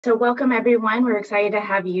So welcome everyone, we're excited to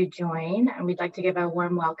have you join, and we'd like to give a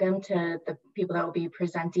warm welcome to the people that will be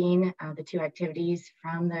presenting the two activities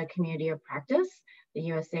from the Community of Practice, the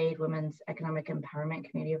USAID Women's Economic Empowerment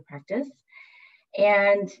Community of Practice.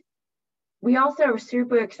 And we also are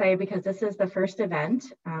super excited because this is the first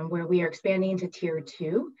event where we are expanding to Tier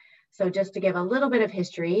 2. So just to give a little bit of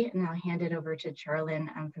history, and I'll hand it over to Charlyn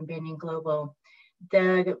from Banyan Global.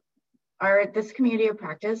 This Community of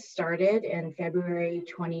Practice started in February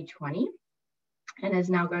 2020 and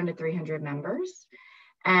has now grown to 300 members.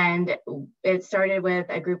 And it started with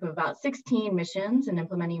a group of about 16 missions and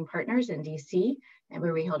implementing partners in DC, and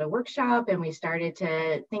where we held a workshop and we started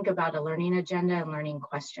to think about a learning agenda and learning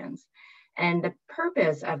questions. And the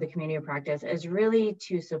purpose of the Community of Practice is really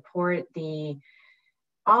to support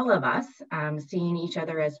all of us seeing each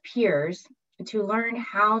other as peers to learn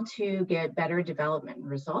how to get better development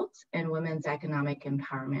results in women's economic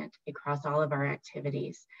empowerment across all of our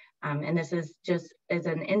activities. And this is just as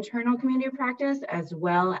an internal community of practice as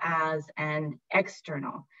well as an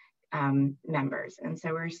external members. And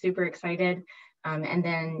so we're super excited. And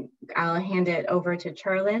then I'll hand it over to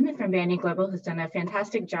Charlyn from Banyan Global, who's done a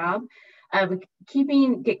fantastic job of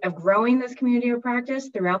growing this community of practice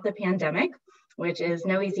throughout the pandemic, which is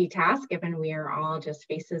no easy task given we are all just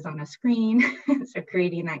faces on a screen. So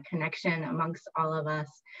creating that connection amongst all of us.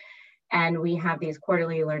 And we have these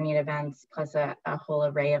quarterly learning events plus a whole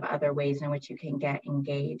array of other ways in which you can get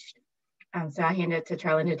engaged. So I hand it to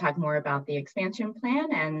Charlyn to talk more about the expansion plan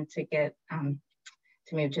and to get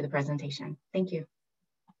to move to the presentation. Thank you.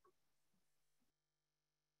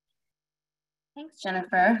 Thanks,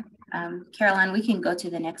 Jennifer. Caroline, we can go to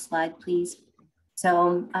the next slide, please.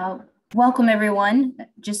 So welcome everyone.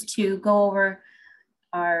 Just to go over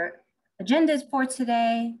our agendas for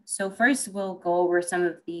today. So first we'll go over some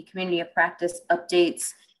of the Community of Practice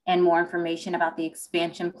updates and more information about the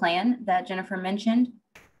expansion plan that Jennifer mentioned.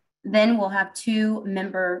 Then we'll have two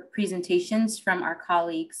member presentations from our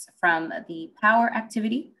colleagues from the POWER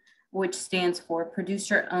activity, which stands for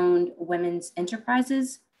Producer-Owned Women's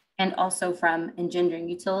Enterprises, and also from Engendering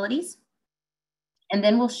Utilities. And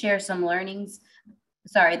then we'll share some learnings.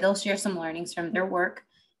 They'll share some learnings from their work.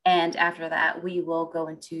 And after that, we will go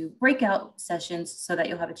into breakout sessions so that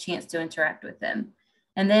you'll have a chance to interact with them.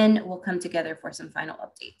 And then we'll come together for some final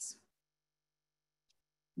updates.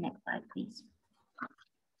 Next slide, please.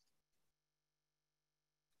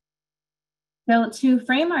 So to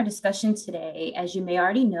frame our discussion today, as you may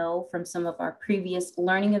already know from some of our previous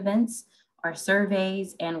learning events, our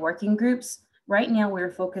surveys and working groups, right now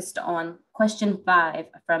we're focused on question 5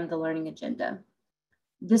 from the learning agenda.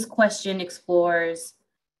 This question explores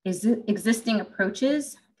existing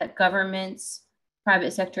approaches that governments,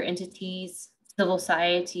 private sector entities, civil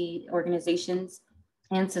society organizations,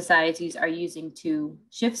 and societies are using to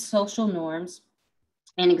shift social norms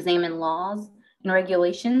and examine laws and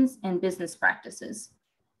regulations and business practices.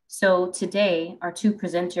 So today, our two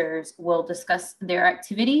presenters will discuss their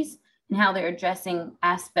activities and how they're addressing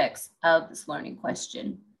aspects of this learning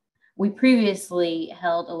question. We previously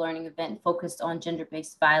held a learning event focused on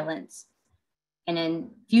gender-based violence. And in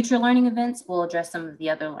future learning events, we'll address some of the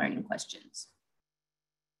other learning questions.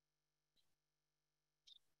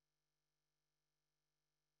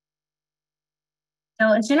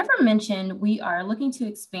 So as Jennifer mentioned, we are looking to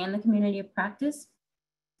expand the community of practice.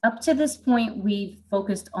 Up to this point, we've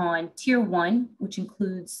focused on Tier 1, which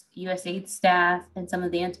includes USAID staff and some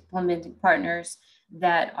of the implementing partners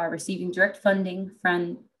that are receiving direct funding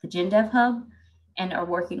from the GenDev Hub and are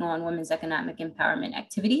working on women's economic empowerment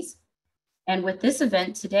activities. And with this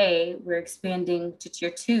event today, we're expanding to Tier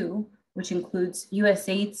 2, which includes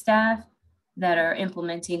USAID staff that are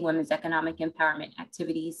implementing women's economic empowerment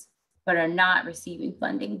activities, but are not receiving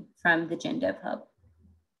funding from the GenDev Hub.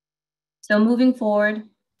 So moving forward,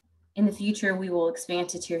 in the future, we will expand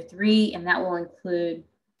to Tier 3, and that will include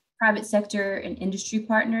private sector and industry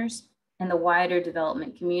partners and the wider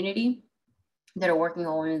development community that are working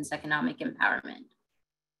on women's economic empowerment.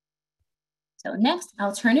 So next,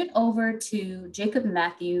 I'll turn it over to Jacob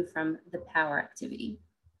Matthew from the POWER activity.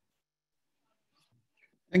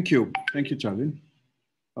 Thank you, Charlyn.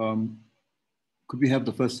 Could we have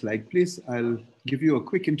the first slide, please? I'll give you a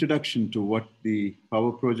quick introduction to what the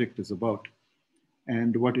POWER project is about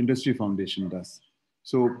and what Industry Foundation does.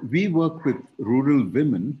 So we work with rural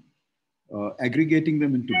women, aggregating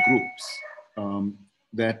them into groups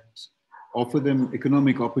that offer them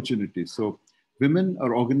economic opportunities. So women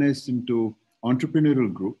are organized into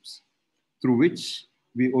entrepreneurial groups through which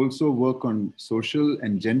we also work on social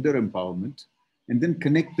and gender empowerment and then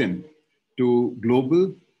connect them to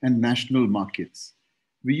global and national markets.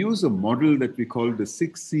 We use a model that we call the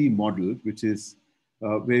 6C model, which is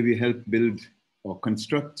where we help build or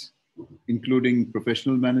construct, including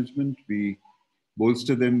professional management. We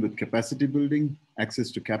bolster them with capacity building,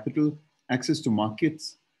 access to capital, access to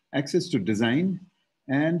markets, access to design,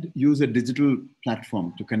 and use a digital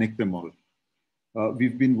platform to connect them all.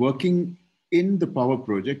 We've been working in the Power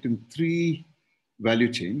Project in 3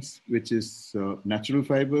 value chains, which is natural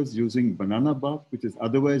fibers using banana bark, which is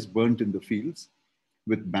otherwise burnt in the fields,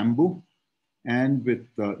 with bamboo, and with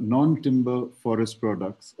non-timber forest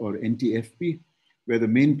products, or NTFP, where the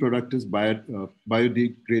main product is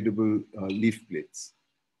biodegradable leaf plates.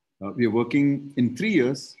 We are working in 3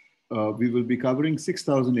 years. We will be covering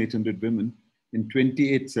 6,800 women in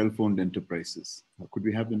 28 self-owned enterprises. Could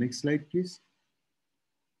we have the next slide, please?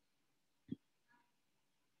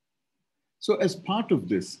 So as part of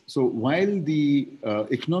this, so while the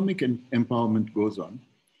economic empowerment goes on,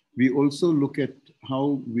 we also look at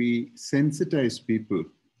how we sensitize people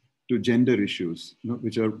to gender issues,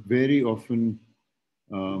 which are very often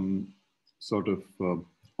sort of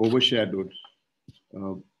overshadowed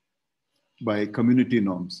by community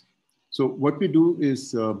norms. So what we do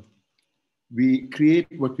is we create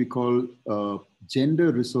what we call a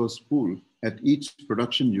gender resource pool at each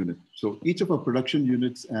production unit. So each of our production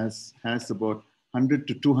units has about 100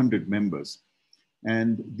 to 200 members.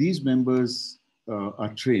 And these members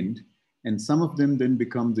are trained, and some of them then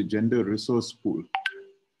become the gender resource pool.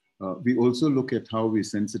 We also look at how we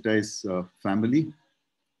sensitize family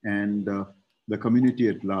and the community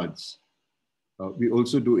at large. We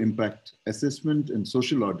also do impact assessment and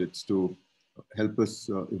social audits to help us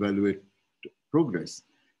evaluate progress.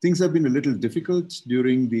 Things have been a little difficult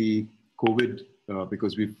during the COVID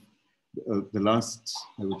because we've, the last,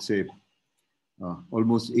 I would say,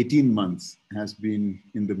 almost 18 months has been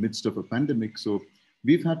in the midst of a pandemic. So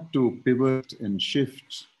we've had to pivot and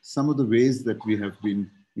shift some of the ways that we have been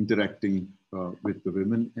interacting with the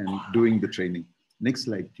women and doing the training. Next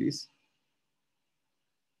slide, please.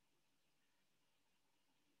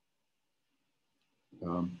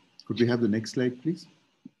 Could we have the next slide, please?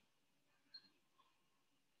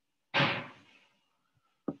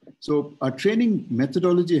 So our training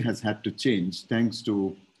methodology has had to change thanks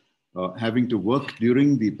to having to work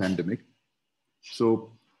during the pandemic. So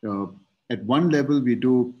at one level, we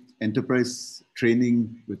do enterprise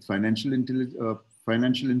training with financial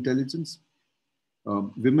intelligence.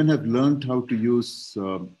 Women have learned how to use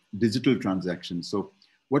digital transactions. So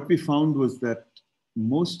what we found was that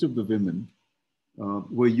most of the women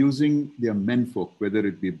were using their menfolk, whether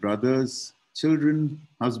it be brothers, children,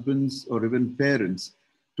 husbands, or even parents,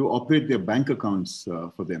 to operate their bank accounts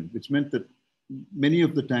for them, which meant that many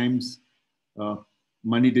of the times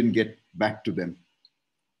money didn't get back to them.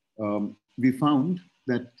 We found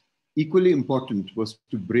that equally important was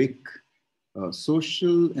to break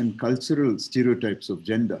social and cultural stereotypes of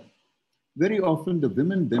gender. Very often the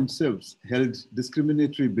women themselves held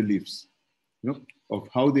discriminatory beliefs, of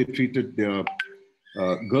how they treated their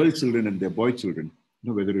girl children and their boy children,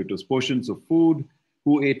 whether it was portions of food,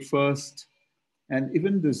 who ate first, and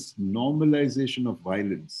even this normalization of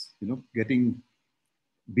violence, getting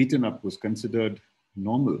beaten up was considered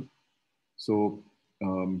normal. So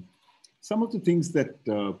some of the things that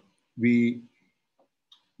we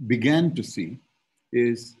began to see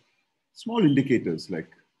is small indicators like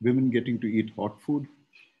women getting to eat hot food,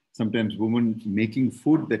 sometimes women making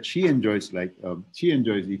food that she enjoys, she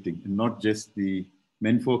enjoys eating, and not just the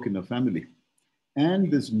menfolk in her family.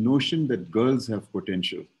 And this notion that girls have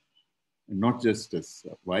potential, and not just as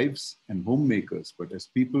wives and homemakers, but as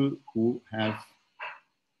people who have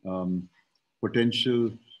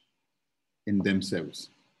potential in themselves.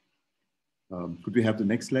 Could we have the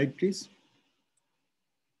next slide, please?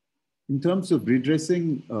 In terms of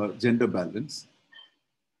redressing gender balance,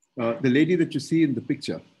 the lady that you see in the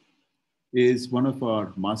picture is one of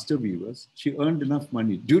our master weavers. She earned enough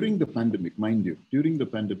money during the pandemic, mind you,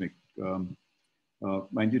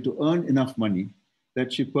 to earn enough money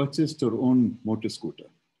that she purchased her own motor scooter.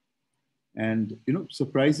 And,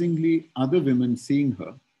 surprisingly, other women seeing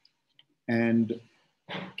her and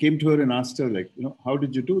came to her and asked her, how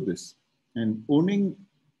did you do this? And owning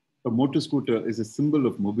a motor scooter is a symbol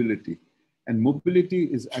of mobility. And mobility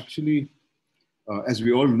is actually, as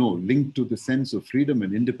we all know, linked to the sense of freedom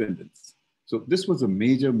and independence. So this was a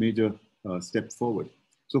major, major step forward.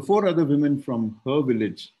 So 4 other women from her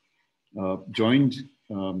village joined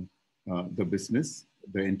the business,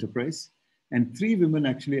 the enterprise, and 3 women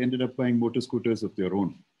actually ended up buying motor scooters of their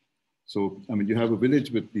own. So, you have a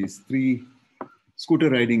village with these 3 scooter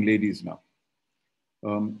riding ladies now.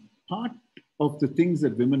 Part of the things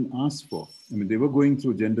that women asked for. I mean, they were going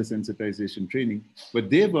through gender sensitization training, but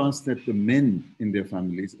they've asked that the men in their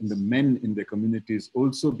families and the men in their communities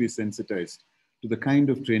also be sensitized to the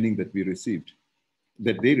kind of training that we received,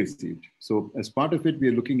 that they received. So as part of it, we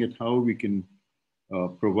are looking at how we can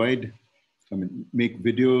provide, make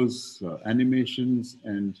videos, animations,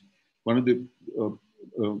 and one of the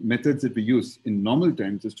methods that we use in normal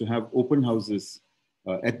times is to have open houses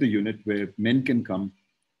at the unit where men can come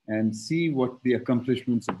and see what the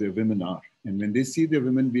accomplishments of their women are. And when they see their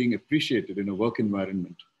women being appreciated in a work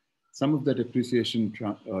environment, some of that appreciation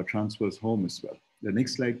transfers home as well. The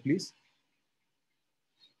next slide, please.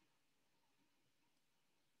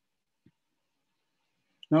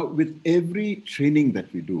 Now, with every training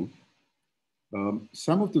that we do,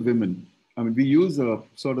 some of the women, we use a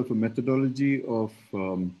sort of a methodology of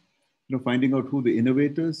finding out who the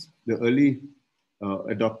innovators, the early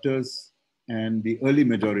adopters, and the early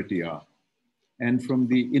majority are. And from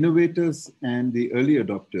the innovators and the early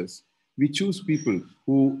adopters, we choose people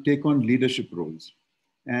who take on leadership roles.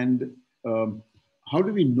 And how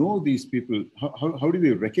do we know these people? How do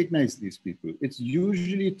we recognize these people? It's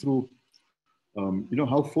usually through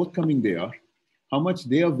how forthcoming they are, how much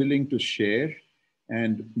they are willing to share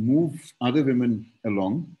and move other women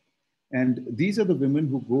along. And these are the women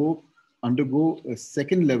who undergo a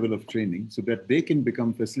second level of training so that they can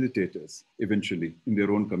become facilitators eventually in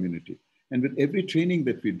their own community. And with every training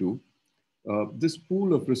that we do, this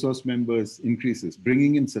pool of resource members increases,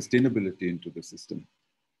 bringing in sustainability into the system.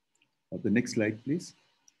 The next slide, please.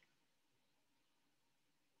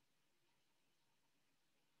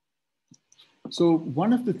 So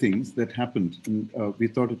one of the things that happened, and we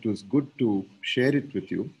thought it was good to share it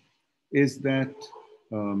with you, is that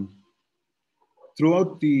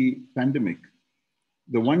throughout the pandemic,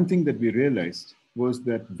 the one thing that we realized was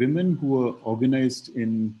that women who were organized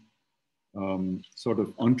in sort of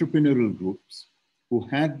entrepreneurial groups, who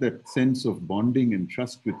had that sense of bonding and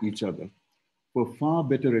trust with each other, were far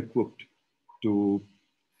better equipped to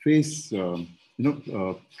face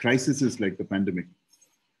crises like the pandemic.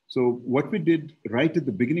 So what we did right at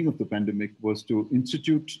the beginning of the pandemic was to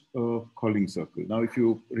institute a calling circle. Now, if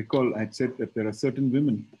you recall, I had said that there are certain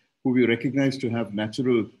women who we recognize to have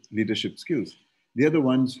natural leadership skills. They are the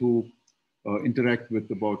ones who interact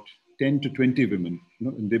with about 10 to 20 women,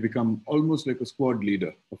 and they become almost like a squad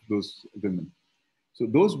leader of those women. So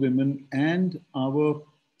those women and our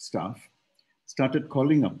staff started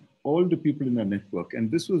calling up all the people in our network.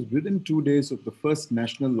 And this was within 2 days of the first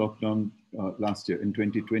national lockdown last year in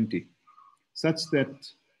 2020, such that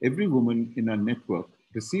every woman in our network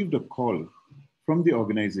received a call from the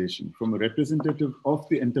organization, from a representative of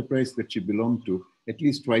the enterprise that she belonged to, at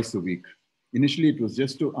least twice a week. Initially, it was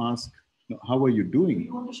just to ask, how are you doing?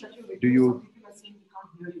 Do you...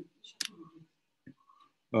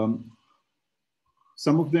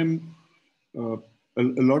 some of them,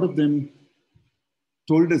 a lot of them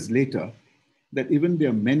told us later that even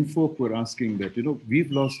their menfolk were asking that,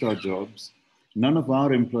 we've lost our jobs. None of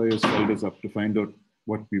our employers called us up to find out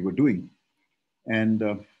what we were doing. And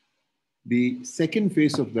the second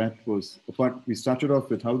phase of that was, we started off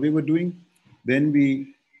with how they were doing. Then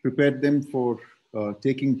we prepared them for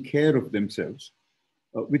taking care of themselves,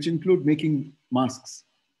 which include making masks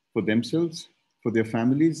for themselves, for their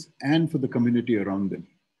families, and for the community around them.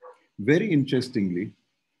 Very interestingly,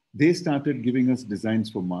 they started giving us designs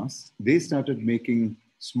for masks. They started making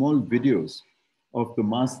small videos of the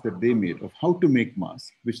masks that they made, of how to make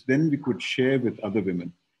masks, which then we could share with other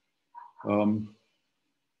women.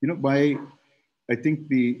 By, I think,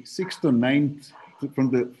 the 6th or 9th,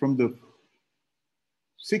 from the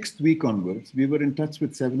 6th week onwards, we were in touch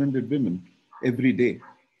with 700 women every day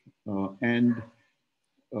and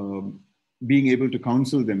being able to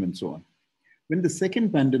counsel them and so on. When the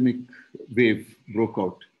second pandemic wave broke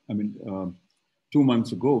out, 2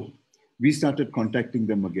 months ago, we started contacting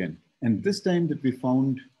them again. And this time that we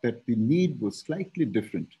found that the need was slightly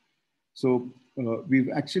different. So we've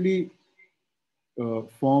actually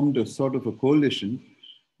formed a sort of a coalition,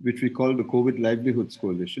 which we call the COVID Livelihoods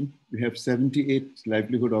Coalition. We have 78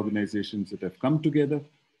 livelihood organizations that have come together.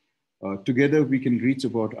 Together, we can reach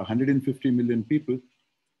about 150 million people.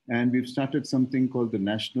 And we've started something called the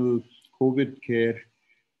National COVID Care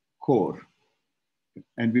Corps.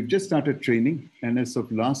 And we've just started training. And as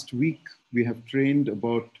of last week, we have trained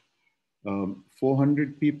about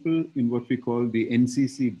 400 people in what we call the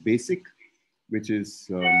NCC Basic, which is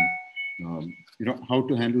how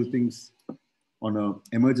to handle things on an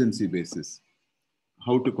emergency basis,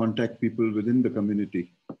 how to contact people within the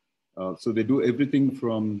community. So they do everything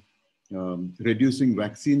from reducing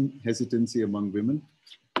vaccine hesitancy among women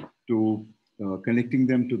to connecting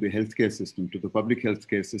them to the healthcare system, to the public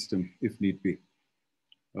healthcare system, if need be.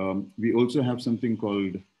 We also have something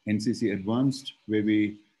called NCC Advanced, where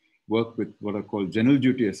we work with what are called general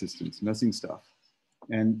duty assistants, nursing staff,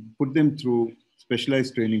 and put them through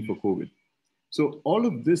specialized training for COVID. So all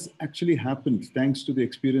of this actually happened thanks to the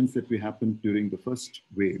experience that we happened during the first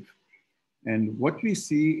wave. And what we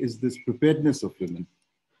see is this preparedness of women.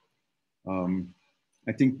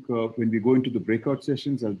 I think when we go into the breakout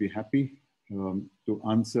sessions, I'll be happy to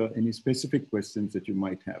answer any specific questions that you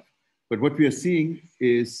might have. But what we are seeing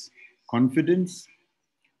is confidence,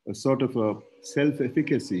 a sort of a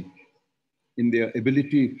self-efficacy in their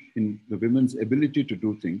ability, in the women's ability to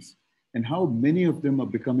do things, and how many of them are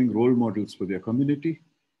becoming role models for their community,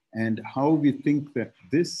 and how we think that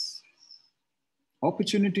this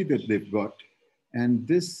opportunity that they've got and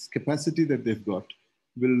this capacity that they've got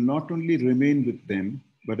will not only remain with them,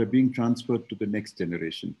 but are being transferred to the next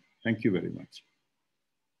generation. Thank you very much.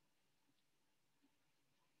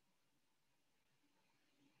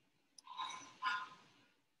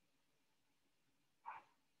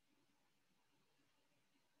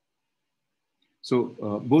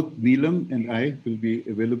 So both Neelam and I will be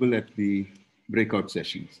available at the breakout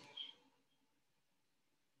sessions.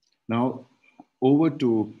 Now, over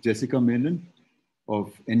to Jessica Menon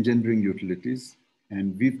of Engendering Utilities.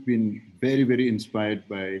 And we've been very, very inspired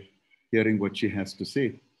by hearing what she has to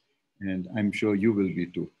say. And I'm sure you will be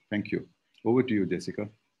too. Thank you. Over to you, Jessica.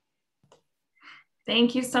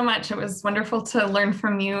 Thank you so much. It was wonderful to learn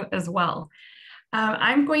from you as well.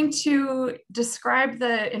 I'm going to describe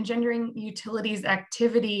the Engendering Utilities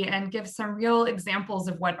activity and give some real examples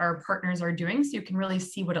of what our partners are doing so you can really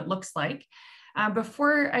see what it looks like.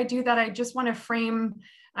 Before I do that, I just want to frame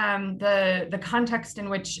the context in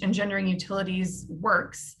which Engendering Utilities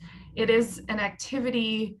works. It is an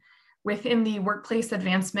activity within the Workplace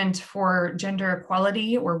Advancement for Gender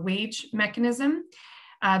Equality or WAGE mechanism.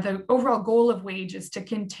 The overall goal of WAGE is to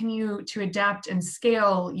continue to adapt and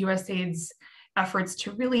scale USAID's efforts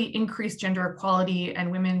to really increase gender equality and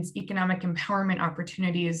women's economic empowerment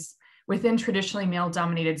opportunities within traditionally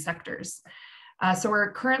male-dominated sectors. So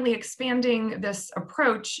we're currently expanding this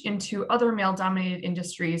approach into other male-dominated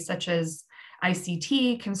industries such as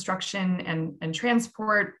ICT, construction, and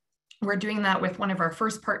transport. We're doing that with one of our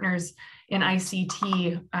first partners in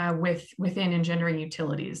ICT within Engendering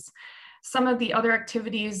Utilities. Some of the other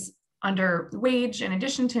activities under WAGE, in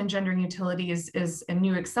addition to Engendering Utilities, is a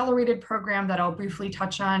new accelerated program that I'll briefly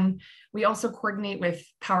touch on. We also coordinate with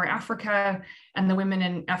Power Africa and the Women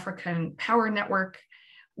in African Power Network.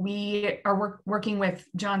 We are working with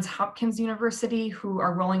Johns Hopkins University, who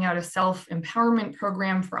are rolling out a self-empowerment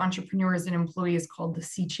program for entrepreneurs and employees called the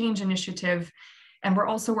Sea Change Initiative. And we're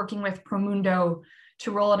also working with Promundo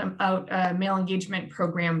to roll out a male engagement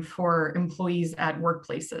program for employees at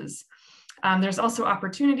workplaces. There's also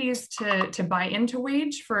opportunities to buy into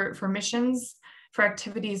WAGE for missions, for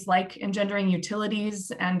activities like Engendering Utilities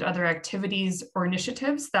and other activities or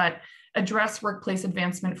initiatives that address workplace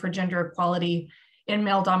advancement for gender equality in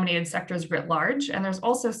male-dominated sectors writ large. And there's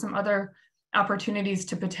also some other opportunities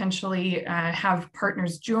to potentially have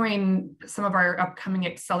partners join some of our upcoming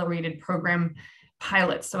accelerated program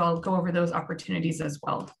pilots. So I'll go over those opportunities as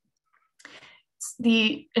well.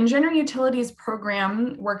 The Engendering Utilities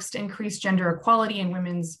program works to increase gender equality and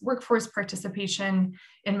women's workforce participation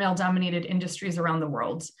in male-dominated industries around the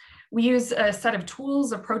world. We use a set of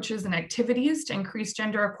tools, approaches, and activities to increase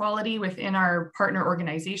gender equality within our partner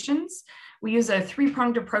organizations. We use a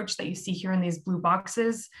three-pronged approach that you see here in these blue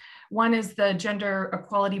boxes. One is the Gender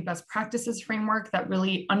Equality Best Practices Framework that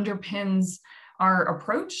really underpins our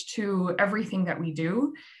approach to everything that we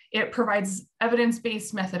do. It provides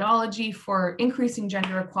evidence-based methodology for increasing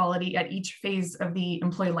gender equality at each phase of the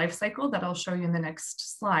employee life cycle that I'll show you in the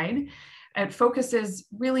next slide. It focuses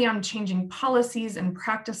really on changing policies and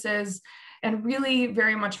practices, and really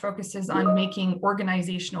very much focuses on making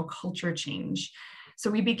organizational culture change. So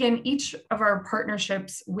we begin each of our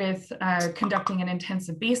partnerships with conducting an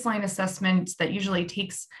intensive baseline assessment that usually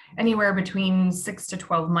takes anywhere between 6 to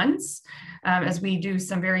 12 months as we do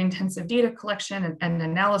some very intensive data collection and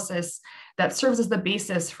analysis that serves as the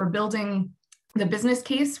basis for building the business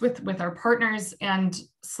case with our partners and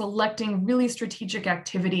selecting really strategic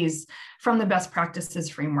activities from the best practices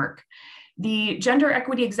framework. The Gender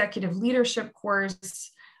Equity Executive Leadership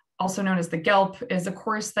course, also known as the GELP, is a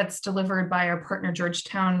course that's delivered by our partner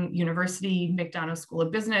Georgetown University McDonough School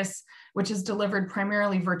of Business, which is delivered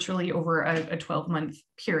primarily virtually over a 12-month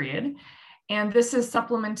period. And this is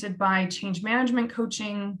supplemented by change management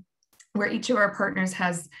coaching, where each of our partners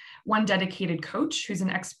has one dedicated coach who's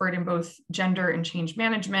an expert in both gender and change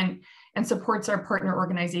management, and supports our partner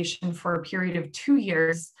organization for a period of 2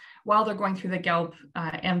 years while they're going through the GELP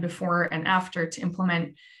and before and after to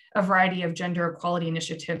implement a variety of gender equality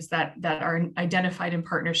initiatives that are identified in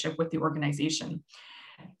partnership with the organization.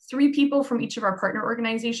 3 people from each of our partner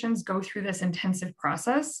organizations go through this intensive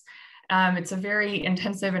process. It's a very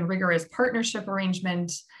intensive and rigorous partnership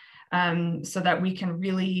arrangement so that we can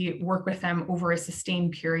really work with them over a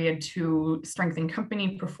sustained period to strengthen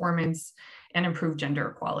company performance and improve gender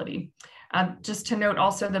equality. Just to note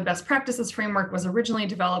also, the best practices framework was originally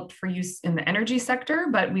developed for use in the energy sector,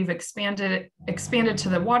 but we've expanded to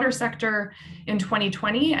the water sector in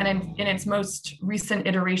 2020, and in its most recent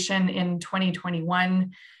iteration in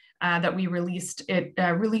 2021 that we released, it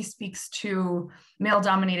really speaks to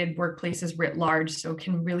male-dominated workplaces writ large, so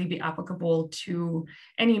can really be applicable to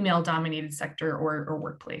any male-dominated sector or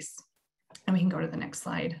workplace. And we can go to the next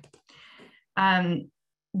slide.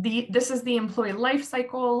 This is the employee life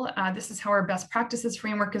cycle. This is how our best practices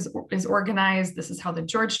framework is organized. This is how the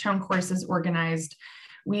Georgetown course is organized.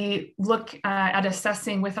 We look at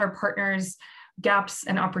assessing with our partners gaps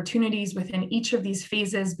and opportunities within each of these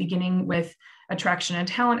phases, beginning with attraction and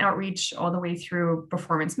talent outreach, all the way through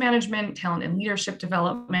performance management, talent and leadership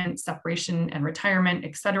development, separation and retirement,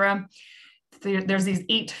 et cetera. There's these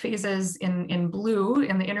 8 phases in blue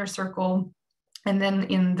in the inner circle. And then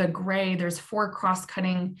in the gray, there's 4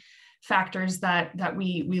 cross-cutting factors that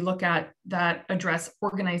we look at that address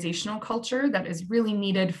organizational culture that is really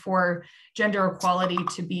needed for gender equality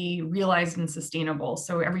to be realized and sustainable.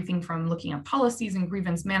 So everything from looking at policies and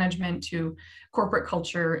grievance management to corporate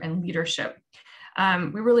culture and leadership.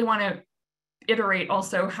 We really want to iterate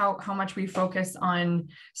also how much we focus on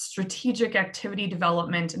strategic activity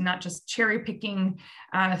development and not just cherry picking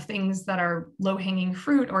things that are low-hanging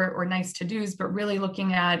fruit or nice to-dos, but really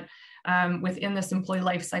looking at within this employee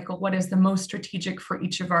life cycle, what is the most strategic for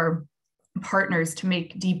each of our partners to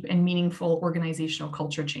make deep and meaningful organizational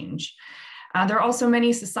culture change. There are also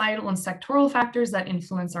many societal and sectoral factors that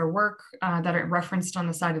influence our work that are referenced on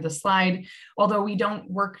the side of the slide. Although we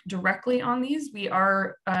don't work directly on these, we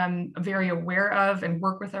are very aware of and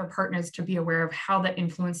work with our partners to be aware of how that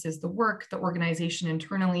influences the work, the organization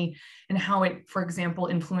internally, and how it, for example,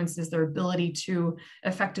 influences their ability to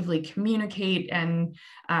effectively communicate and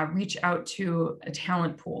reach out to a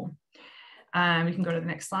talent pool. We can go to the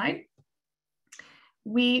next slide.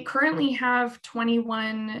 We currently have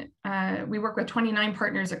 21, we work with 29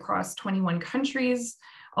 partners across 21 countries.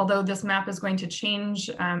 Although this map is going to change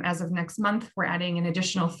as of next month, we're adding an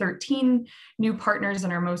additional 13 new partners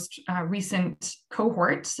in our most recent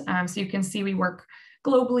cohort. So you can see we work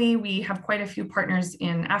globally. We have quite a few partners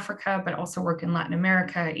in Africa, but also work in Latin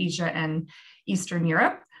America, Asia, and Eastern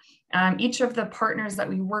Europe. Each of the partners that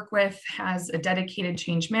we work with has a dedicated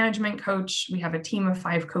change management coach. We have a team of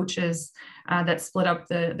 5 coaches that split up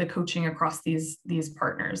the coaching across these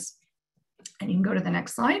partners. And you can go to the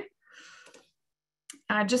next slide.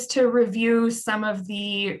 Just to review some of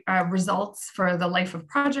the results for the Life of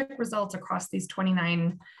Project results across these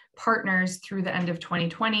 29 partners through the end of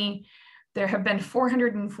 2020. There have been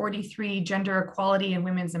 443 gender equality and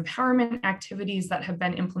women's empowerment activities that have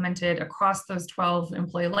been implemented across those 12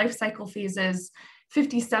 employee life cycle phases.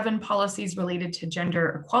 57 policies related to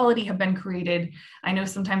gender equality have been created. I know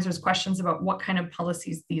sometimes there's questions about what kind of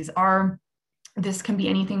policies these are. This can be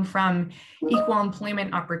anything from equal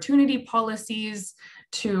employment opportunity policies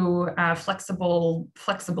to flexible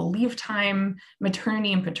leave time,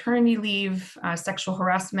 maternity and paternity leave, sexual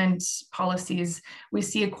harassment policies. We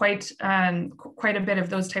see quite a bit of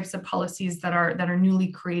those types of policies that are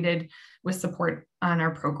newly created with support on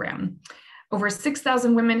our program. Over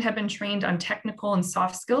 6,000 women have been trained on technical and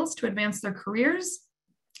soft skills to advance their careers.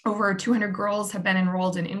 Over 200 girls have been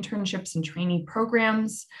enrolled in internships and trainee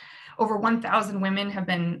programs. Over 1,000 women have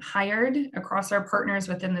been hired across our partners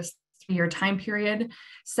within this 3-year time period.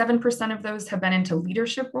 7% of those have been into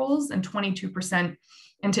leadership roles and 22%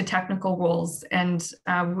 into technical roles. And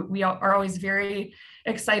we are always very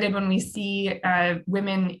excited when we see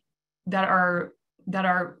women that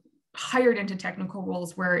are hired into technical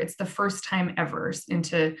roles where it's the first time ever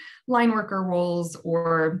into line worker roles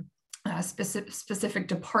or specific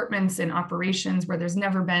departments in operations where there's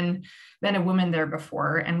never been a woman there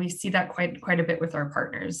before. And we see that quite a bit with our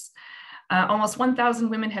partners. Almost 1,000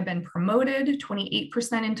 women have been promoted,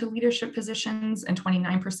 28% into leadership positions and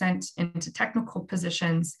 29% into technical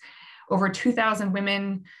positions. Over 2,000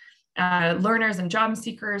 women, learners and job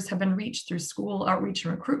seekers have been reached through school outreach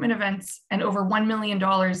and recruitment events, and over $1 million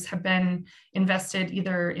have been invested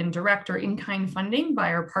either in direct or in-kind funding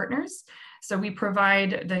by our partners. So we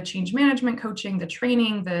provide the change management coaching, the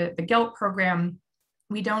training, the GELP program,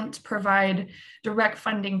 We don't provide direct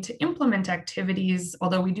funding to implement activities,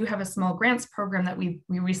 although we do have a small grants program that we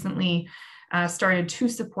recently started to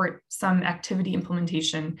support some activity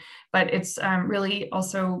implementation. But it's really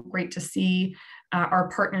also great to see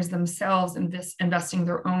our partners themselves investing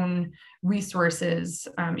their own resources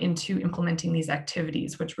into implementing these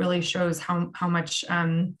activities, which really shows how much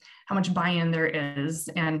buy-in there is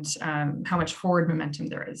and how much forward momentum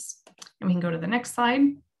there is. And we can go to the next slide.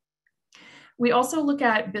 We also look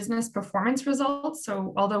at business performance results.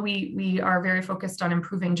 So although we are very focused on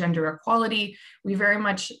improving gender equality, we very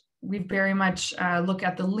much look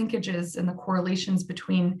at the linkages and the correlations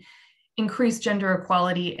between increased gender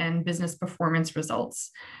equality and business performance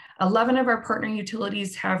results. 11 of our partner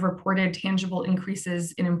utilities have reported tangible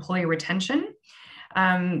increases in employee retention.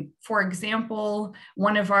 For example,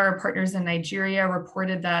 one of our partners in Nigeria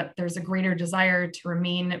reported that there's a greater desire to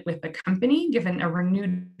remain with the company given a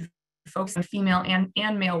renewed focus on female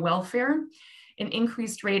and male welfare, an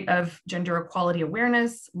increased rate of gender equality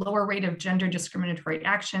awareness, lower rate of gender discriminatory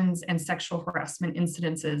actions, and sexual harassment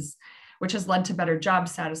incidences, which has led to better job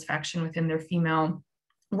satisfaction within their female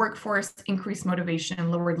workforce, increased motivation,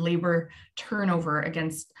 and lowered labor turnover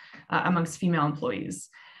amongst female employees.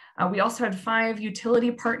 We also had 5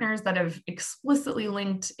 utility partners that have explicitly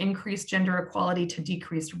linked increased gender equality to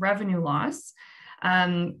decreased revenue loss.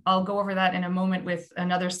 I'll go over that in a moment with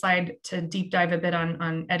another slide to deep dive a bit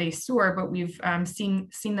on Edesur, but we've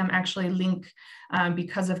seen them actually link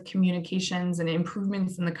because of communications and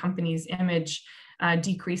improvements in the company's image,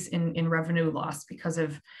 decrease in revenue loss because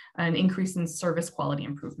of an increase in service quality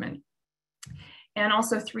improvement. And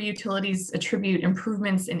also 3 utilities attribute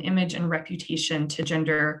improvements in image and reputation to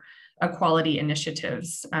gender equality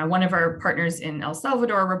initiatives. One of our partners in El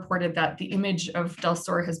Salvador reported that the image of Del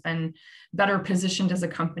Sur has been better positioned as a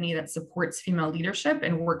company that supports female leadership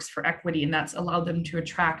and works for equity, and that's allowed them to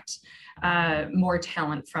attract more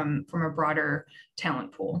talent from a broader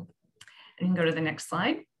talent pool. And you can go to the next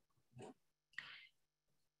slide.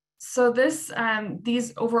 So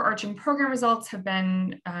these overarching program results have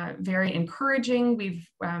been very encouraging. We've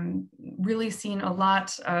really seen a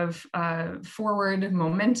lot of forward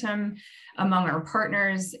momentum among our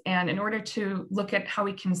partners. And in order to look at how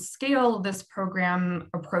we can scale this program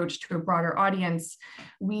approach to a broader audience,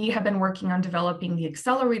 we have been working on developing the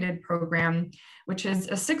Accelerated program, which is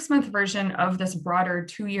a 6-month version of this broader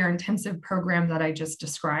 2-year intensive program that I just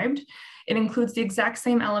described. It includes the exact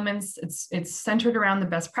same elements. It's centered around the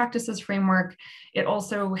best practices framework. It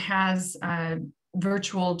also has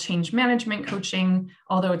virtual change management coaching,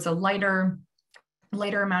 although it's a lighter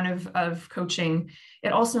amount of coaching.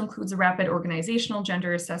 It also includes a rapid organizational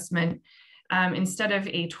gender assessment. Instead of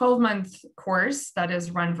a 12-month course that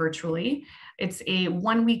is run virtually, it's a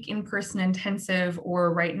 1-week in-person intensive,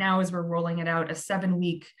 or right now as we're rolling it out, a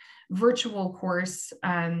 7-week virtual course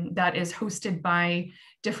that is hosted by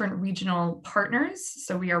different regional partners.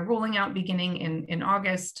 So we are rolling out beginning in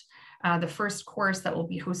August, the first course that will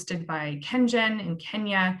be hosted by KenGen in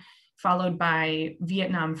Kenya, followed by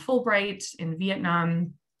Vietnam Fulbright in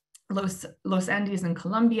Vietnam, Los Andes in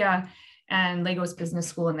Colombia, and Lagos Business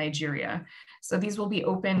School in Nigeria. So these will be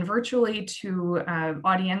open virtually to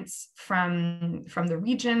audience from the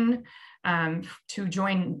region to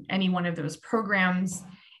join any one of those programs,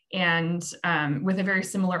 and with a very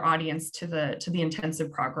similar audience to the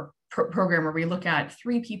intensive program, where we look at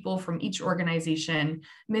 3 people from each organization,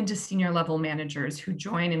 mid to senior level managers who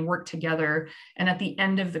join and work together, and at the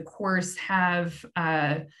end of the course have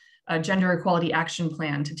a gender equality action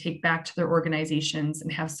plan to take back to their organizations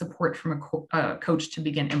and have support from a coach to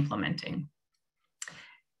begin implementing.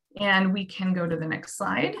 And we can go to the next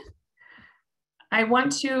slide. I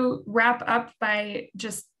want to wrap up by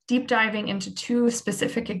just deep diving into 2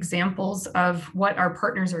 specific examples of what our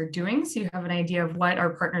partners are doing, so you have an idea of what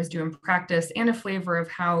our partners do in practice and a flavor of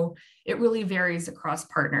how it really varies across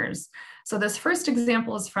partners. So this first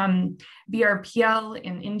example is from BRPL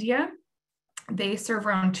in India. They serve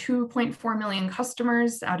around 2.4 million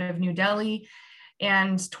customers out of New Delhi,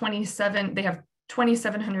 and they have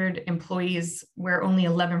 2,700 employees, where only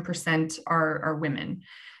 11% are women.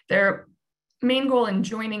 Their main goal in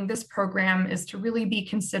joining this program is to really be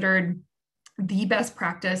considered the best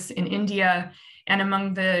practice in India and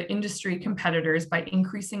among the industry competitors by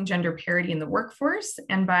increasing gender parity in the workforce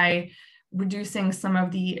and by reducing some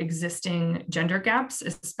of the existing gender gaps,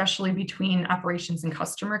 especially between operations and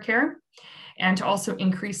customer care, and to also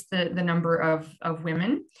increase the number of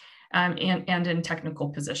women and in technical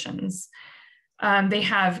positions. They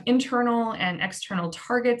have internal and external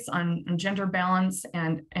targets on gender balance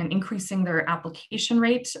and increasing their application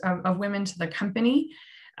rate of women to the company.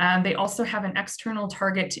 They also have an external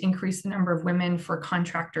target to increase the number of women for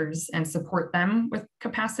contractors and support them with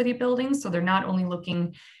capacity building. So they're not only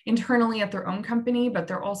looking internally at their own company, but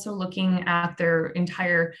they're also looking at their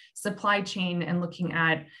entire supply chain and looking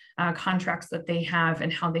at contracts that they have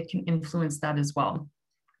and how they can influence that as well.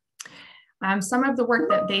 Some of the work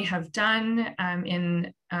that they have done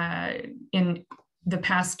in the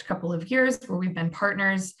past couple of years where we've been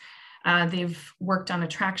partners, they've worked on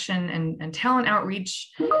attraction and talent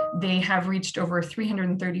outreach. They have reached over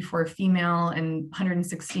 334 female and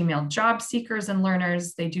 160 male job seekers and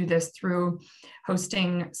learners. They do this through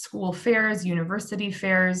hosting school fairs, university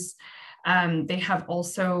fairs. They have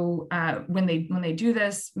also, when they do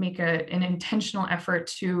this, make an intentional effort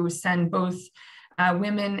to send both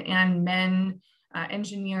women and men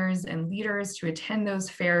engineers and leaders to attend those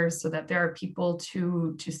fairs so that there are people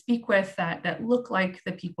to speak with that look like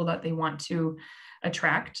the people that they want to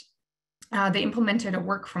attract. They implemented a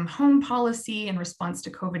work from home policy in response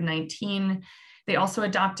to COVID-19. They also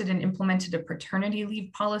adopted and implemented a paternity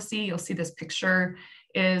leave policy. You'll see this picture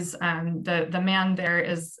is the man there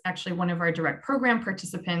is actually one of our direct program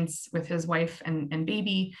participants with his wife and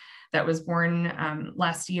baby that was born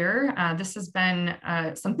last year. This has been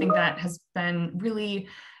something that has been really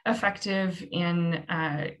effective in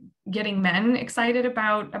getting men excited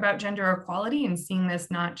about gender equality and seeing this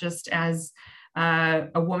not just as a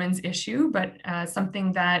woman's issue, but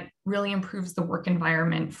something that really improves the work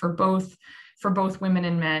environment for both women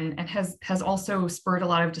and men, and has also spurred a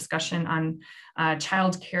lot of discussion on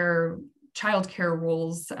childcare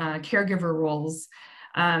roles, caregiver roles,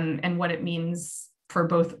 and what it means for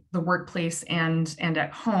both the workplace and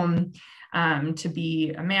at home to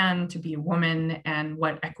be a man, to be a woman, and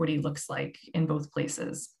what equity looks like in both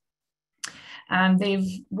places. They've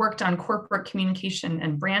worked on corporate communication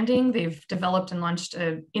and branding. They've developed and launched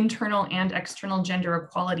an internal and external gender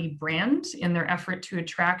equality brand in their effort to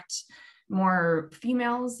attract more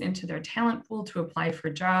females into their talent pool to apply for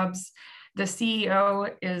jobs. The CEO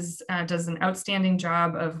does an outstanding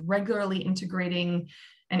job of regularly integrating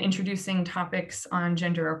and introducing topics on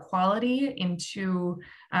gender equality into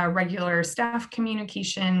regular staff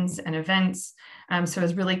communications and events. So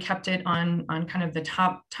has really kept it on kind of the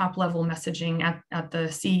top level messaging at the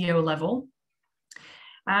CEO level.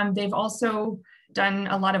 They've also done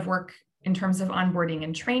a lot of work in terms of onboarding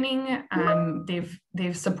and training.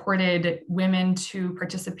 They've supported women to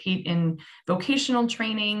participate in vocational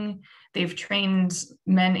training. They've trained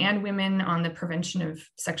men and women on the prevention of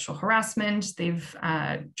sexual harassment. They've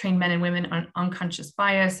trained men and women on unconscious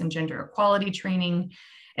bias and gender equality training,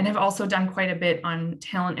 and have also done quite a bit on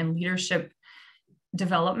talent and leadership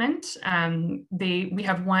development. We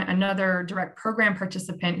have another direct program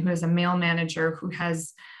participant who is a male manager who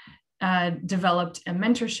has developed a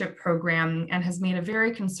mentorship program and has made a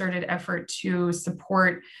very concerted effort to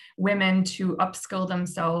support women to upskill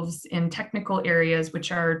themselves in technical areas,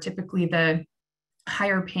 which are typically the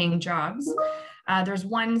higher paying jobs. There's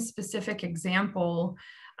one specific example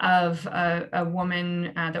of a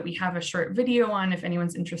woman that we have a short video on. If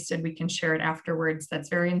anyone's interested, we can share it afterwards. That's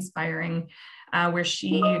very inspiring. Where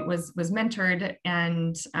she was mentored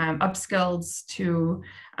and upskilled to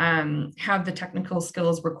have the technical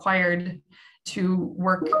skills required to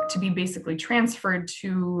work, to be basically transferred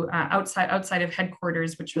to outside of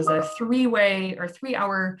headquarters, which was a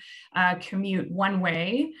 3-hour commute one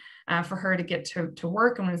way for her to get to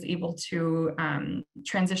work, and was able to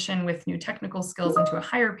transition with new technical skills into a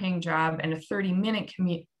higher paying job and a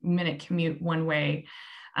 30-minute commute one way.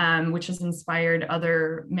 Which has inspired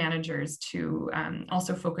other managers to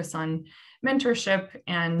also focus on mentorship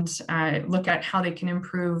and look at how they can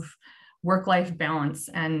improve work-life balance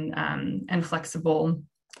and flexible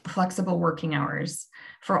working hours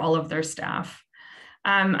for all of their staff.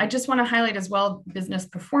 I just want to highlight as well business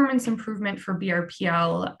performance improvement for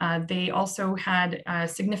BRPL. They also had a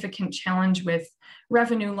significant challenge with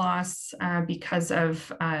revenue loss because of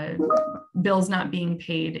bills not being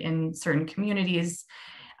paid in certain communities.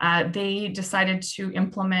 They decided to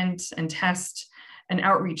implement and test an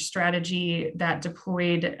outreach strategy that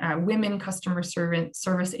deployed women customer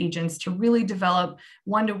service agents to really develop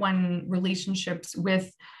one-to-one relationships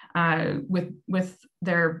with their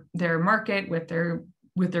market, with their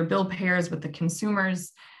bill payers, with the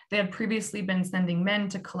consumers. They had previously been sending men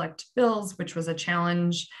to collect bills, which was a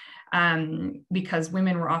challenge because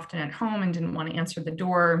women were often at home and didn't want to answer the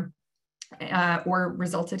door, or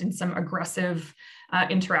resulted in some aggressive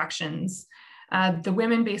interactions. The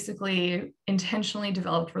women basically intentionally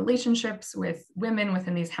developed relationships with women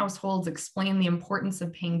within these households, explained the importance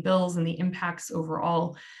of paying bills and the impacts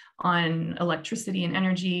overall on electricity and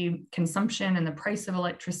energy consumption and the price of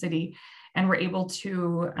electricity, and were able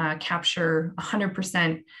to capture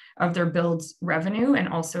 100% of their bill's revenue and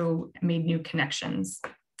also made new connections.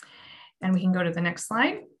 And we can go to the next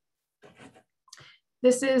slide.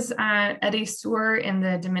 This is Edesur in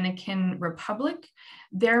the Dominican Republic.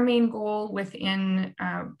 Their main goal within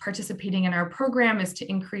participating in our program is to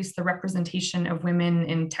increase the representation of women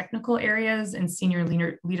in technical areas and senior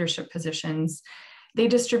leadership positions. They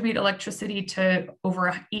distribute electricity to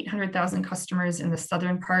over 800,000 customers in the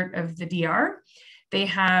southern part of the DR. They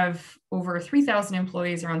have over 3,000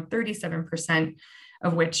 employees, around 37%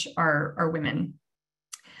 of which are women.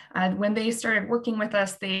 When they started working with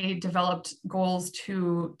us, they developed goals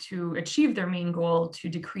to achieve their main goal, to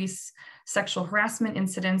decrease sexual harassment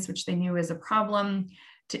incidents, which they knew is a problem,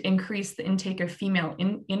 to increase the intake of female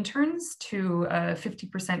interns to a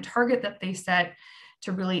 50% target that they set,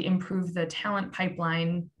 to really improve the talent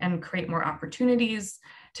pipeline and create more opportunities,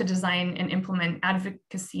 to design and implement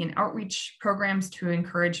advocacy and outreach programs to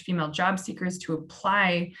encourage female job seekers to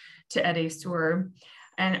apply to Edesur,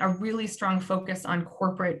 and a really strong focus on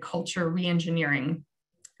corporate culture reengineering.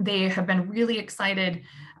 They have been really excited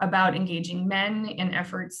about engaging men in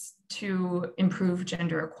efforts to improve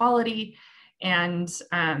gender equality and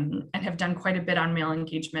have done quite a bit on male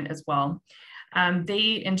engagement as well.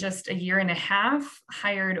 They, in just a year and a half,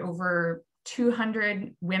 hired over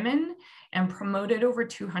 200 women and promoted over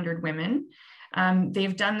 200 women.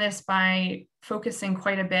 They've done this by focusing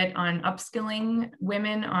quite a bit on upskilling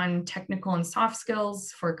women on technical and soft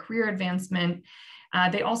skills for career advancement.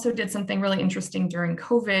 They also did something really interesting during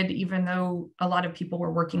COVID. Even though a lot of people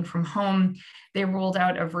were working from home, they rolled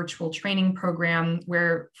out a virtual training program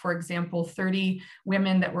where, for example, 30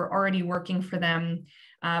 women that were already working for them,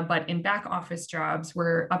 but in back office jobs,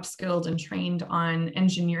 were upskilled and trained on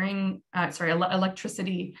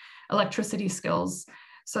electricity skills.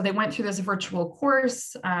 So they went through this virtual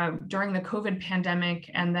course during the COVID pandemic,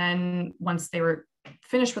 and then once they were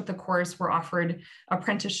finished with the course, were offered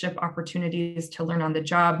apprenticeship opportunities to learn on the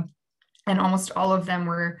job. And almost all of them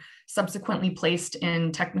were subsequently placed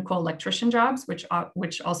in technical electrician jobs,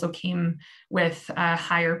 which also came with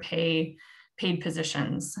higher paid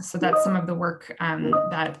positions. So that's some of the work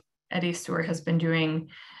that Edesur has been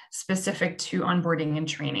doing specific to onboarding and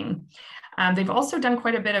training. They've also done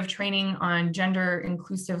quite a bit of training on gender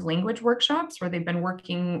inclusive language workshops, where they've been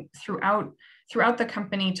working throughout the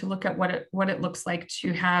company to look at what it looks like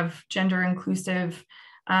to have gender inclusive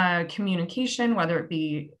communication, whether it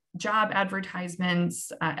be job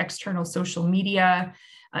advertisements, external social media,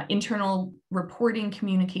 internal reporting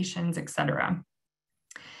communications, etc.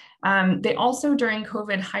 They also, during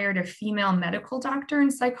COVID, hired a female medical doctor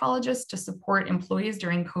and psychologist to support employees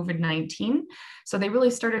during COVID-19. So they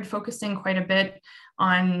really started focusing quite a bit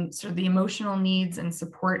on sort of the emotional needs and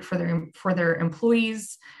support for their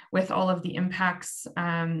employees, with all of the impacts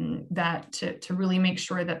that to really make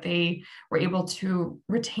sure that they were able to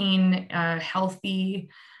retain a healthy,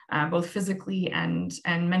 both physically and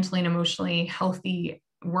mentally and emotionally healthy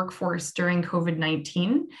workforce during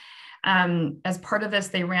COVID-19. As part of this,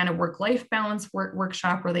 they ran a work-life balance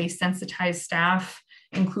workshop where they sensitized staff,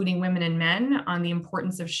 including women and men, on the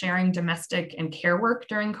importance of sharing domestic and care work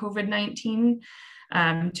during COVID-19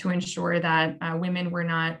 to ensure that women were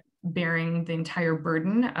not bearing the entire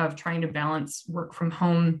burden of trying to balance work from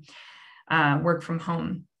home.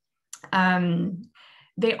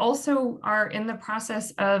 They also are in the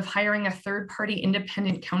process of hiring a third-party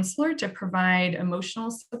independent counselor to provide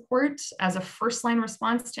emotional support as a first-line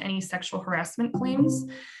response to any sexual harassment claims.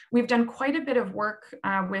 We've done quite a bit of work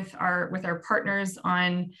with our partners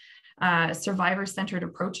on survivor-centered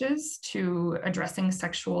approaches to addressing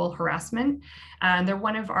sexual harassment. They're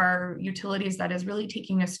one of our utilities that is really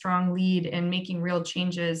taking a strong lead in making real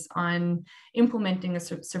changes on implementing a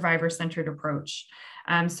survivor-centered approach.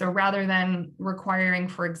 So rather than requiring,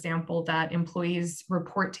 for example, that employees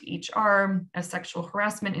report to HR a sexual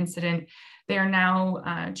harassment incident, they are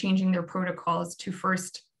now changing their protocols to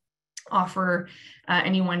first offer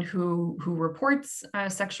anyone who reports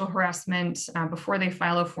sexual harassment before they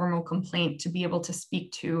file a formal complaint to be able to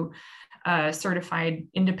speak to a certified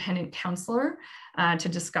independent counselor to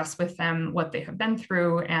discuss with them what they have been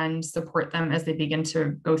through and support them as they begin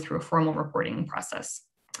to go through a formal reporting process.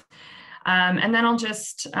 And then I'll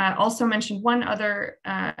just also mention one other,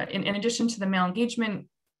 in addition to the male engagement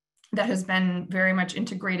that has been very much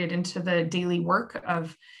integrated into the daily work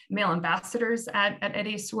of male ambassadors at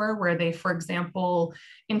Edesur, where they, for example,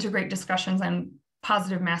 integrate discussions on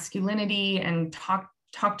positive masculinity and talk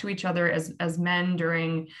to each other as men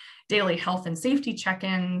during daily health and safety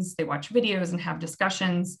check-ins. They watch videos and have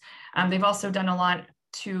discussions. They've also done a lot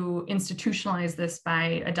to institutionalize this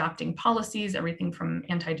by adopting policies, everything from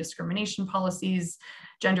anti-discrimination policies,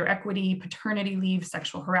 gender equity, paternity leave,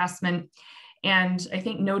 sexual harassment. And I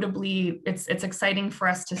think notably, it's exciting for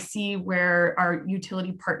us to see where our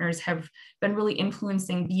utility partners have been really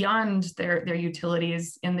influencing beyond their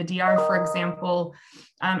utilities. In the DR, for example,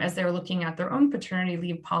 as they were looking at their own paternity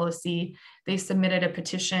leave policy, they submitted a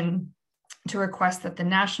petition to request that the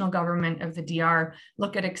national government of the DR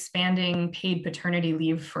look at expanding paid paternity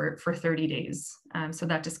leave for 30 days. So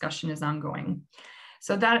that discussion is ongoing.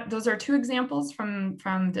 So those are two examples from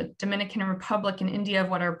the Dominican Republic and India of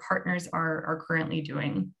what our partners are currently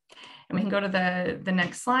doing. And we can go to the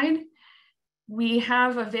next slide. We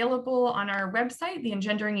have available on our website the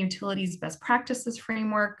Engendering Utilities Best Practices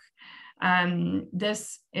Framework.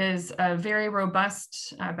 This is a very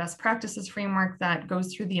robust best practices framework that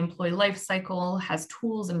goes through the employee life cycle, has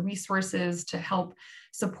tools and resources to help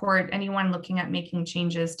support anyone looking at making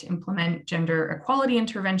changes to implement gender equality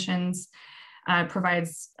interventions.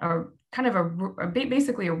 Provides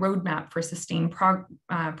basically a roadmap for sustained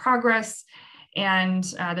progress. And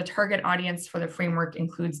the target audience for the framework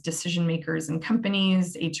includes decision makers and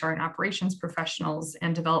companies, HR and operations professionals,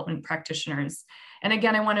 and development practitioners. And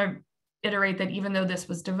again, I want to iterate that even though this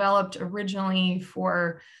was developed originally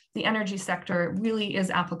for the energy sector, it really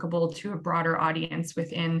is applicable to a broader audience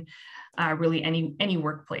within really any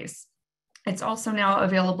workplace. It's also now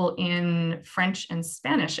available in French and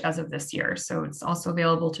Spanish as of this year. So it's also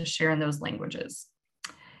available to share in those languages.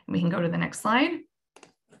 And we can go to the next slide.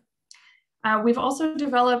 We've also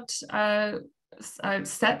developed a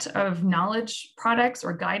set of knowledge products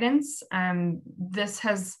or guidance.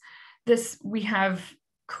 We have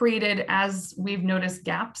created as we've noticed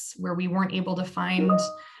gaps where we weren't able to find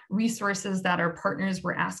resources that our partners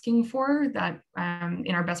were asking for, that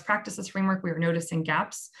in our best practices framework, we were noticing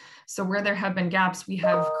gaps. So where there have been gaps, we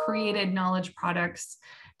have created knowledge products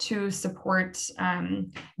to support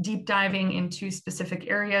deep diving into specific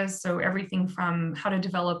areas. So everything from how to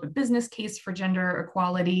develop a business case for gender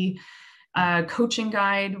equality, coaching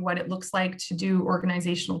guide, what it looks like to do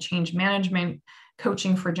organizational change management,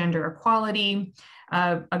 coaching for gender equality,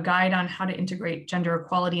 a guide on how to integrate gender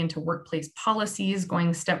equality into workplace policies,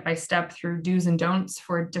 going step by step through do's and don'ts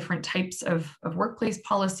for different types of workplace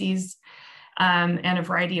policies, and a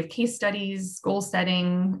variety of case studies, goal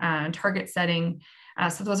setting, target setting.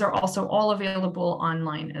 So those are also all available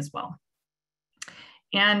online as well.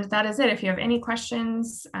 And that is it. If you have any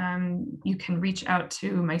questions, you can reach out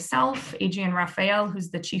to myself, Adrienne Raphael, who's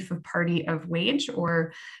the Chief of Party of WAGE,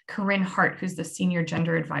 or Corinne Hart, who's the Senior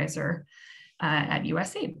Gender Advisor at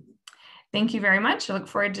USAID. Thank you very much. I look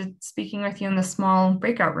forward to speaking with you in the small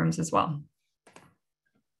breakout rooms as well.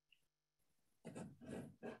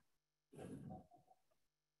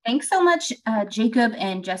 Thanks so much, Jacob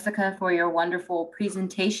and Jessica, for your wonderful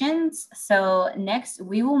presentations. So next,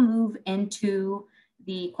 we will move into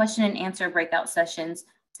the question and answer breakout sessions.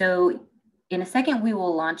 So in a second, we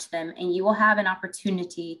will launch them, and you will have an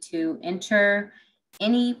opportunity to enter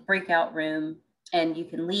any breakout room, and you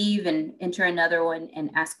can leave and enter another one and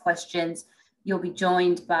ask questions. You'll be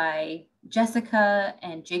joined by Jessica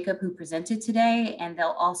and Jacob, who presented today, and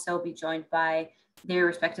they'll also be joined by their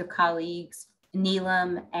respective colleagues,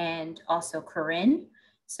 Neelam and also Corinne.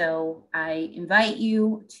 So I invite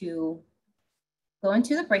you to go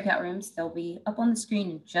into the breakout rooms. They'll be up on the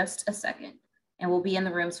screen in just a second, and we'll be in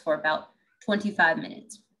the rooms for about 25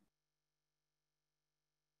 minutes.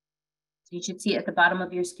 So you should see at the bottom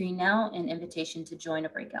of your screen now an invitation to join a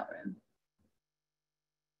breakout room.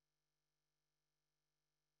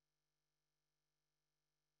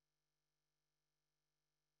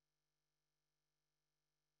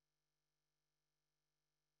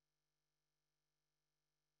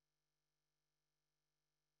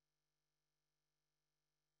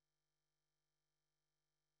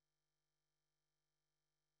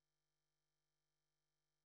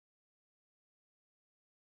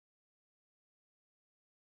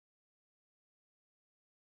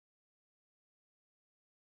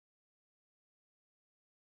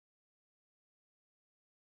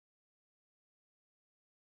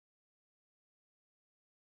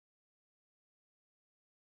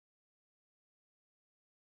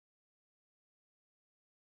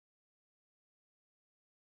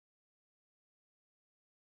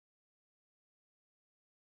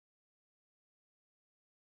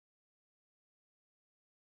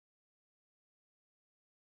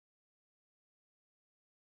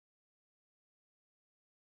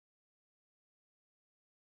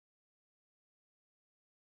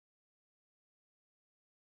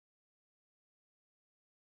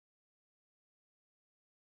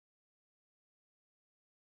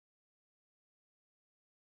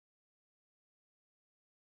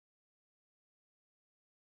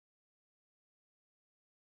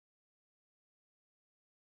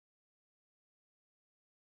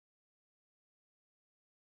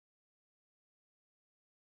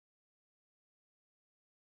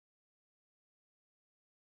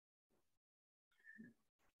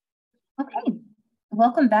 Okay,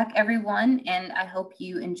 welcome back everyone, and I hope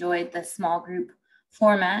you enjoyed the small group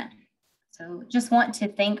format. So just want to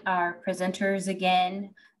thank our presenters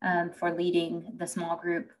again for leading the small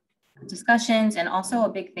group discussions, and also a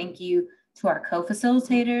big thank you to our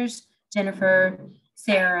co-facilitators, Jennifer,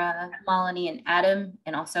 Sarah, Malini, and Adam,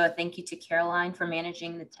 and also a thank you to Caroline for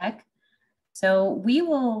managing the tech. So we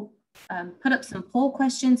will put up some poll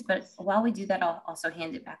questions, but while we do that, I'll also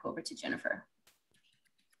hand it back over to Jennifer.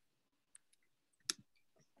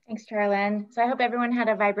 Thanks, Charlene. So I hope everyone had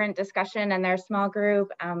a vibrant discussion in their small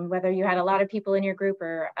group, whether you had a lot of people in your group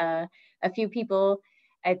or a few people.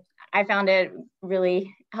 I found it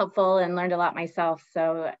really helpful and learned a lot myself.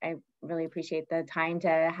 So I really appreciate the time to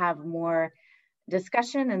have more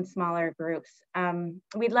discussion in smaller groups.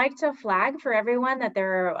 We'd like to flag for everyone that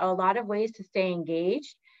there are a lot of ways to stay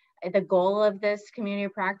engaged. The goal of this community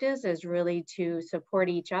of practice is really to support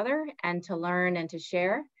each other and to learn and to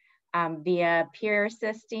share. Via peer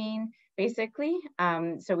assisting, basically.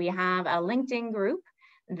 So we have a LinkedIn group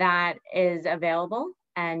that is available,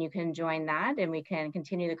 and you can join that, and we can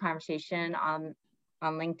continue the conversation on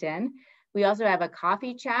LinkedIn. We also have a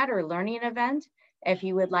coffee chat or learning event. If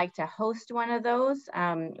you would like to host one of those,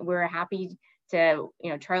 we're happy to,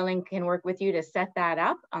 Charlene can work with you to set that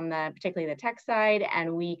up on particularly the tech side,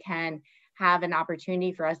 and we can have an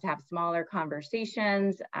opportunity for us to have smaller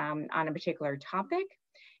conversations on a particular topic.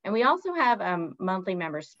 And we also have monthly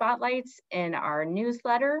member spotlights in our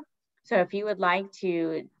newsletter. So if you would like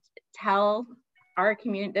to tell our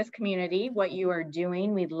this community what you are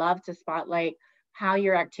doing, we'd love to spotlight how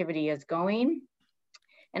your activity is going.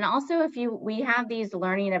 And also we have these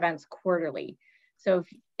learning events quarterly. So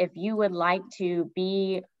if you would like to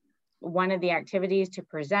be one of the activities to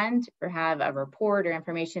present or have a report or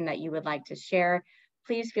information that you would like to share,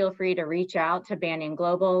 please feel free to reach out to Banyan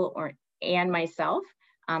Global and myself.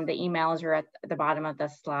 The emails are at the bottom of the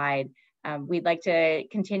slide. We'd like to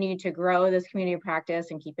continue to grow this community of practice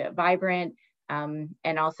and keep it vibrant.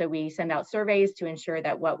 And also we send out surveys to ensure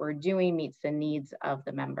that what we're doing meets the needs of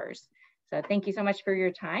the members. So thank you so much for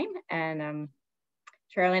your time. And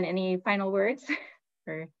Charlene, any final words?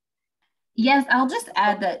 Yes, I'll just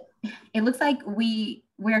add that it looks like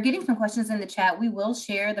we're getting some questions in the chat. We will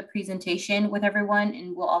share the presentation with everyone,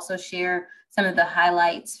 and we'll also share some of the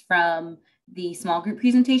highlights from the small group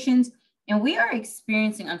presentations. And we are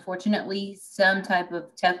experiencing, unfortunately, some type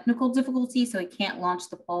of technical difficulty, so we can't launch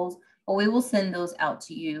the polls, but we will send those out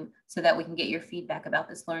to you so that we can get your feedback about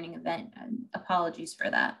this learning event. And apologies for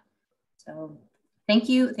that. So thank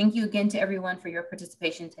you. Thank you again to everyone for your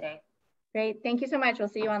participation today. Great. Thank you so much. We'll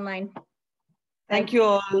see you online. Thank you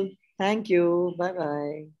all. Thank you.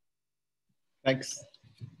 Bye-bye. Thanks.